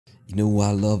You know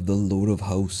I love the Lord of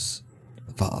Hosts,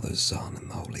 the Father, Son, and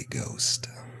the Holy Ghost.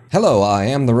 Hello, I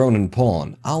am the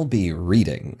roninpawn. I'll be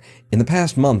reading. In the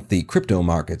past month, the crypto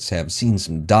markets have seen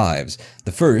some dives.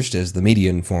 The first, as the media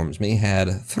informs me,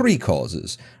 had 3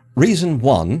 causes. Reason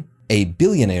 1, a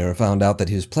billionaire found out that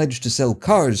his pledge to sell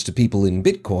cars to people in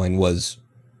Bitcoin was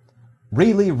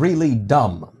really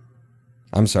dumb.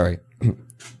 I'm sorry.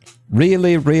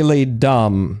 really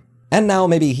dumb. And now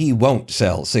maybe he won't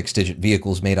sell 6-digit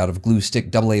vehicles made out of glue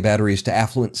stick AA batteries to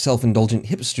affluent, self-indulgent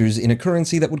hipsters in a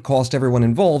currency that would cost everyone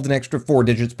involved an extra 4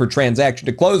 digits per transaction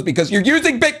to close because you're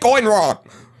using Bitcoin wrong!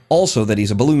 Also that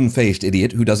he's a balloon-faced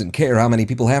idiot who doesn't care how many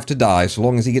people have to die so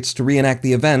long as he gets to reenact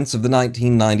the events of the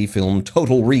 1990 film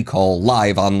Total Recall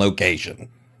live on location.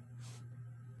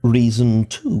 Reason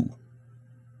 2.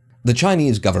 The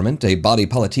Chinese government, a body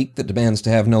politique that demands to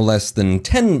have no less than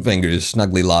 10 fingers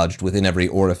snugly lodged within every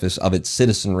orifice of its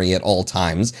citizenry at all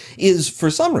times, is, for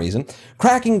some reason,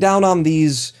 cracking down on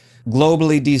these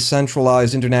globally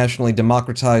decentralized, internationally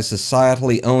democratized,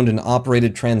 societally owned and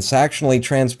operated, transactionally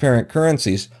transparent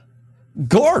currencies.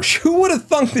 Gosh, who would have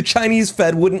thunk the Chinese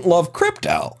Fed wouldn't love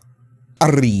crypto?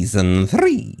 Reason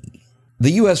 3.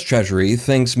 The U.S. Treasury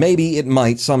thinks maybe it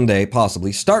might someday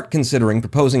possibly start considering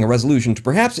proposing a resolution to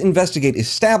perhaps investigate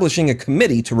establishing a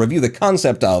committee to review the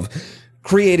concept of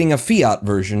creating a fiat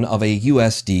version of a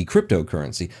USD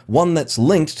cryptocurrency, one that's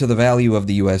linked to the value of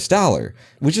the US dollar,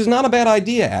 which is not a bad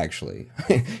idea, actually.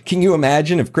 Can you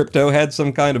imagine if crypto had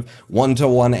some kind of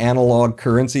one-to-one analog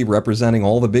currency representing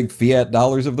all the big fiat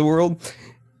dollars of the world?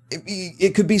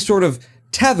 It could be sort of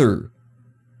tethered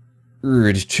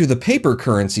to the paper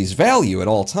currency's value at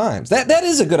all times. That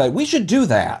is a good idea. We should do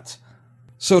that.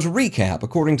 So to recap,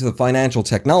 according to the Financial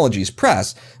Technologies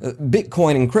Press,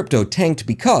 Bitcoin and crypto tanked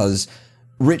because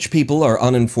rich people are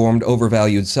uninformed,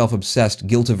 overvalued, self-obsessed,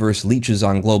 guilt-averse leeches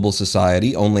on global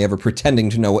society, only ever pretending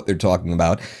to know what they're talking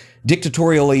about.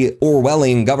 Dictatorially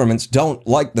Orwellian governments don't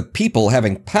like the people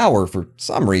having power for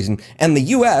some reason, and the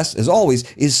US, as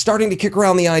always, is starting to kick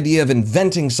around the idea of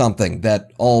inventing something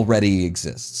that already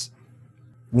exists.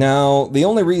 Now, the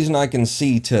only reason I can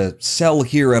see to sell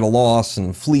here at a loss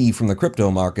and flee from the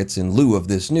crypto markets in lieu of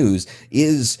this news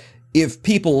is if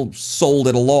people sold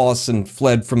at a loss and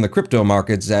fled from the crypto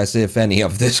markets as if any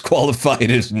of this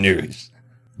qualified as news.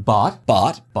 But,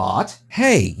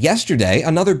 hey, yesterday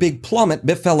another big plummet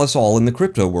befell us all in the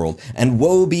crypto world, and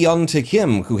woe be unto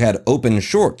him who had open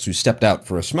shorts who stepped out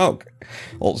for a smoke.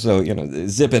 Also,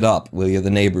 zip it up, will you? The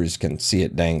neighbors can see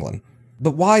it dangling.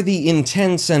 But why the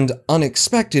intense and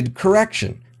unexpected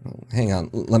correction? Hang on,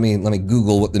 let me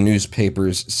Google what the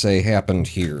newspapers say happened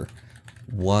here.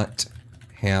 What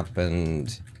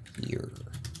happened here?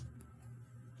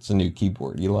 It's a new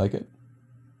keyboard. You like it?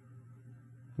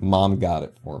 Mom got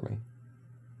it for me.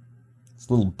 It's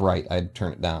a little bright. I'd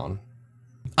turn it down.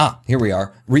 Ah, here we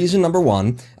are. Reason number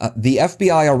 1. The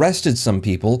FBI arrested some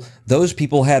people. Those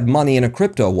people had money in a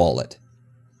crypto wallet.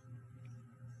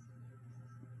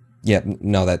 Yeah,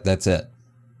 no, that's it.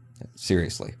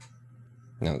 Seriously.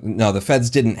 No, the feds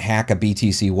didn't hack a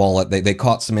BTC wallet. They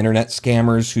caught some internet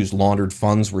scammers whose laundered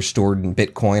funds were stored in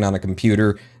Bitcoin on a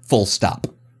computer. Full stop.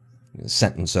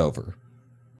 Sentence over.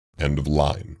 End of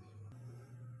line.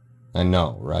 I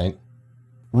know, right?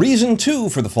 Reason 2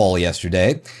 for the fall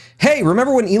yesterday. Hey,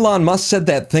 remember when Elon Musk said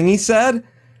that thing he said?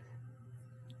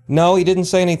 No, he didn't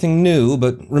say anything new,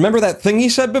 but remember that thing he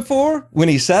said before? When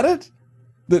he said it?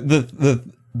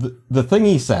 The thing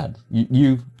he said,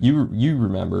 you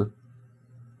remember,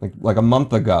 like a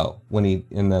month ago when he,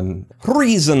 and then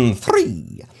reason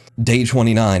 3, day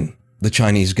 29, the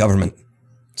Chinese government,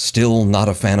 still not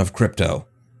a fan of crypto.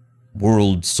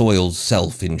 World soils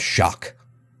self in shock.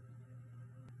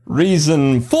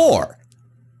 Reason 4.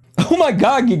 Oh my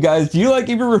God, you guys, do you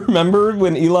even remember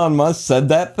when Elon Musk said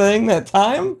that thing that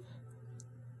time?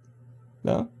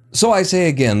 No? So I say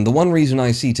again, the one reason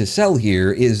I see to sell here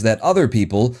is that other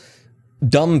people,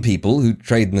 dumb people who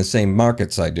trade in the same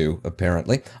markets I do,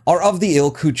 apparently, are of the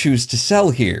ilk who choose to sell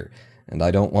here, and I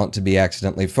don't want to be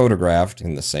accidentally photographed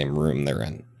in the same room they're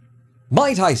in.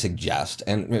 Might I suggest,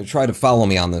 and try to follow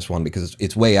me on this one because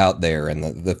it's way out there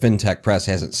and the fintech press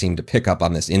hasn't seemed to pick up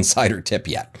on this insider tip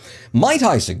yet. Might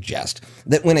I suggest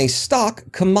that when a stock,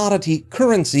 commodity,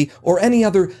 currency, or any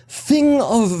other thing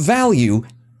of value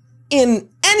in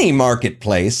any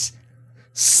marketplace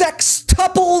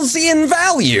sextuples in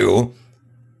value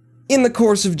in the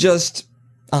course of just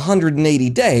 180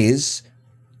 days,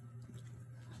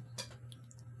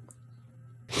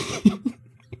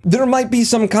 there might be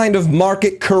some kind of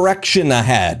market correction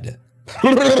ahead.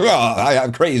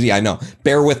 I'm crazy, I know.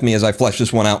 Bear with me as I flesh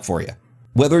this one out for you.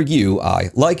 Whether I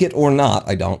like it or not,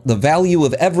 I don't, the value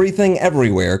of everything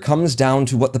everywhere comes down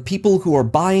to what the people who are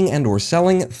buying and or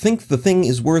selling think the thing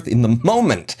is worth in the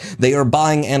moment they are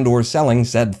buying and or selling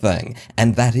said thing.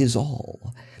 And that is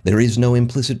all. There is no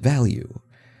implicit value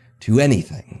to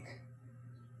anything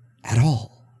at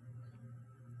all.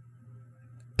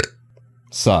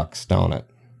 Sucks, don't it?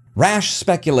 Rash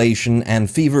speculation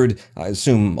and fevered, I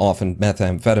assume often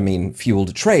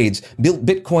methamphetamine-fueled trades built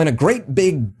Bitcoin a great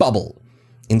big bubble.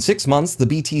 In 6 months, the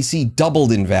BTC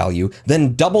doubled in value,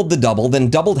 then doubled the double, then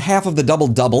doubled half of the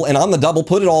double, and on the double,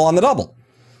 put it all on the double.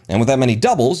 And with that many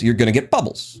doubles, you're gonna get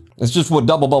bubbles. That's just what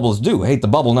double bubbles do. Hate the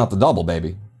bubble, not the double,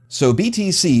 baby. So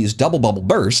BTC's double bubble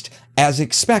burst as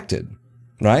expected,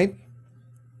 right?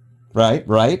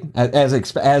 Right?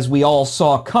 As we all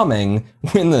saw coming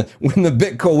when the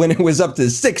Bitcoin, when it was up to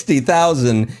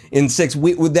 60,000 in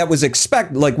that was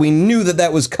expected, like we knew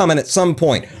that was coming at some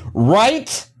point,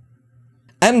 right?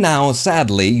 And now,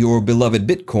 sadly, your beloved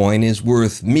Bitcoin is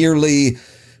worth merely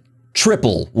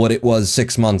triple what it was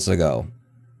 6 months ago,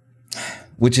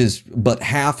 which is but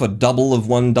half a double of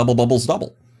one double bubble's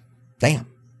double. Damn.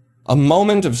 A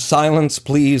moment of silence,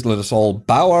 please. Let us all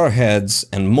bow our heads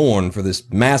and mourn for this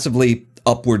massively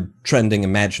upward trending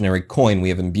imaginary coin we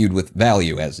have imbued with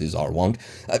value, as is our wont,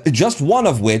 just one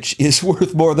of which is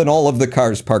worth more than all of the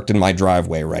cars parked in my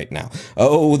driveway right now.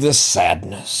 Oh, the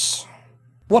sadness.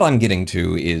 What I'm getting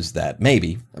to is that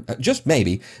maybe, just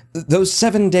maybe, those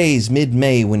 7 days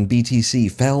mid-May when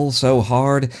BTC fell so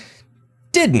hard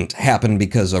didn't happen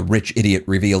because a rich idiot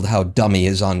revealed how dumb he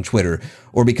is on Twitter,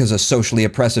 or because a socially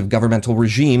oppressive governmental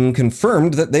regime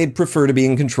confirmed that they'd prefer to be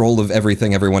in control of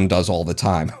everything everyone does all the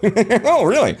time. Oh,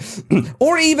 really?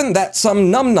 Or even that some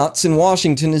numbnuts in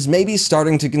Washington is maybe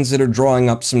starting to consider drawing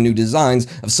up some new designs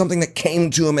of something that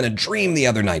came to him in a dream the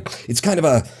other night. It's kind of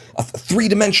a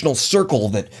three-dimensional circle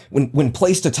that, when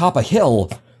placed atop a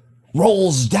hill,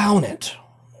 rolls down it.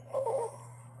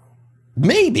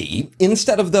 Maybe,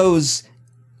 instead of those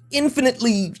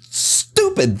infinitely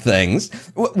stupid things,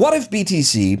 what if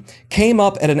BTC came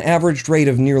up at an average rate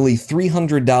of nearly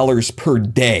 $300 per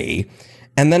day,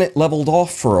 and then it leveled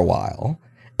off for a while,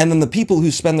 and then the people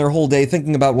who spend their whole day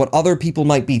thinking about what other people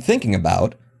might be thinking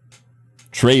about,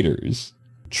 traders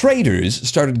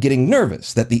started getting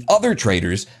nervous that the other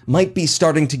traders might be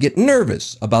starting to get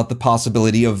nervous about the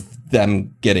possibility of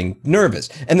them getting nervous,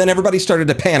 and then everybody started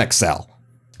to panic sell.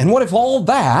 And what if all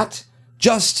that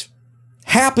just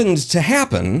happened to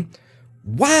happen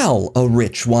while a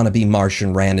rich wannabe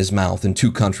Martian ran his mouth and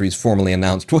 2 countries formally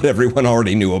announced what everyone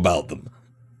already knew about them?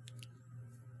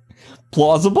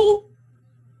 Plausible?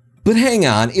 But hang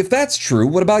on, if that's true,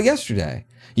 what about yesterday?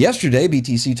 Yesterday,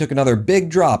 BTC took another big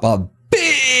drop, a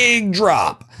big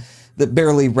drop that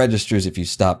barely registers if you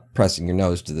stop pressing your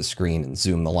nose to the screen and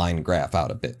zoom the line graph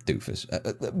out a bit, doofus.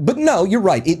 But no, you're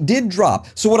right, it did drop.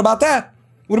 So what about that?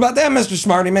 What about that, Mr.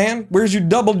 Smarty Man? Where's your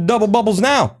double bubbles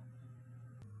now?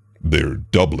 They're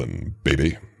doubling,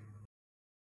 baby.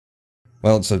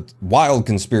 Well, it's a wild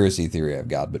conspiracy theory I've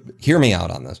got, but hear me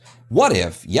out on this. What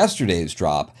if yesterday's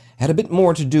drop had a bit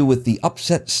more to do with the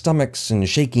upset stomachs and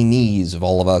shaky knees of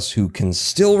all of us who can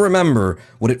still remember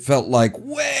what it felt like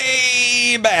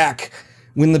way back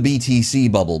when the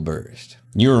BTC bubble burst?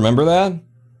 You remember that?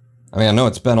 I mean, I know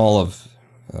it's been all of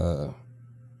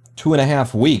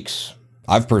 2.5 weeks.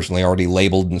 I've personally already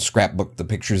labeled and scrapbooked the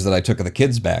pictures that I took of the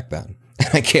kids back then.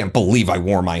 I can't believe I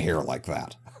wore my hair like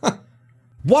that.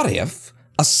 What if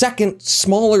a second,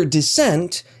 smaller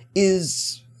descent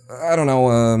is, I don't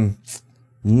know,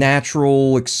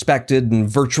 natural, expected, and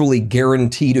virtually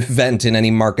guaranteed event in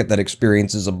any market that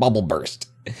experiences a bubble burst?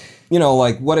 You know,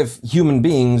 like, what if human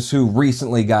beings who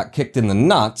recently got kicked in the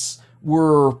nuts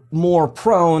were more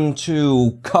prone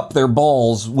to cup their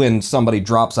balls when somebody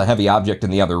drops a heavy object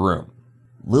in the other room?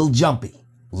 Little jumpy.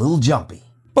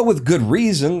 But with good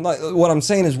reason. What I'm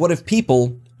saying is, what if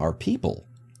people are people?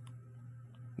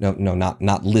 No,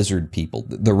 not lizard people,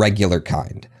 the regular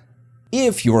kind.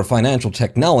 If you're a financial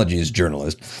technologies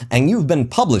journalist and you've been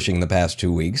publishing the past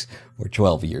 2 weeks, or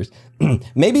 12 years,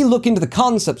 maybe look into the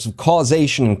concepts of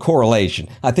causation and correlation.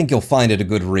 I think you'll find it a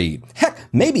good read. Heck,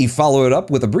 maybe follow it up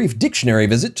with a brief dictionary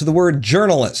visit to the word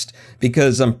journalist,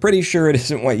 because I'm pretty sure it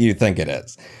isn't what you think it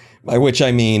is. By which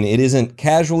I mean, it isn't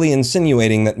casually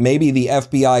insinuating that maybe the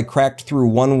FBI cracked through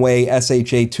one-way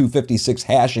SHA-256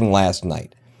 hashing last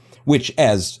night, which,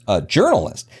 as a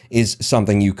journalist, is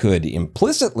something you could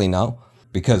implicitly know,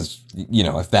 because, you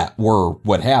know, if that were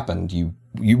what happened, you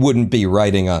wouldn't be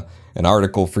writing an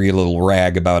article for your little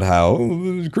rag about how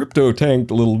crypto tanked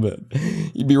a little bit.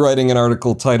 You'd be writing an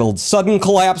article titled, "Sudden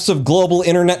Collapse of Global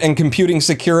Internet and Computing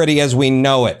Security as We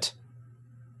Know It."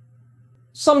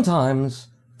 Sometimes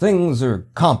things are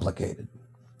complicated.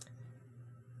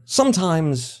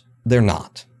 Sometimes they're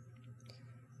not.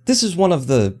 This is one of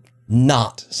the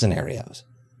not scenarios.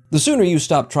 The sooner you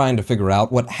stop trying to figure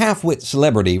out what half-wit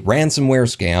celebrity, ransomware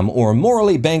scam, or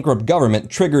morally bankrupt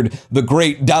government triggered the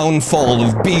great downfall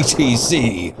of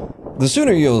BTC, the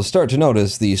sooner you'll start to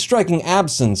notice the striking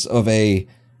absence of a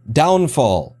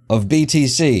downfall of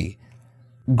BTC,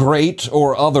 great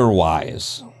or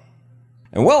otherwise.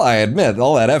 And while I admit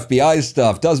all that FBI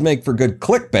stuff does make for good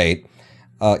clickbait,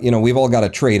 we've all got a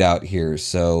trade out here,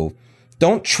 so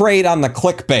don't trade on the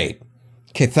clickbait.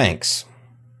 Okay, thanks.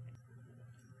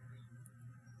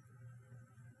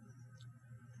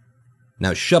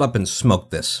 Now shut up and smoke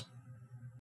this.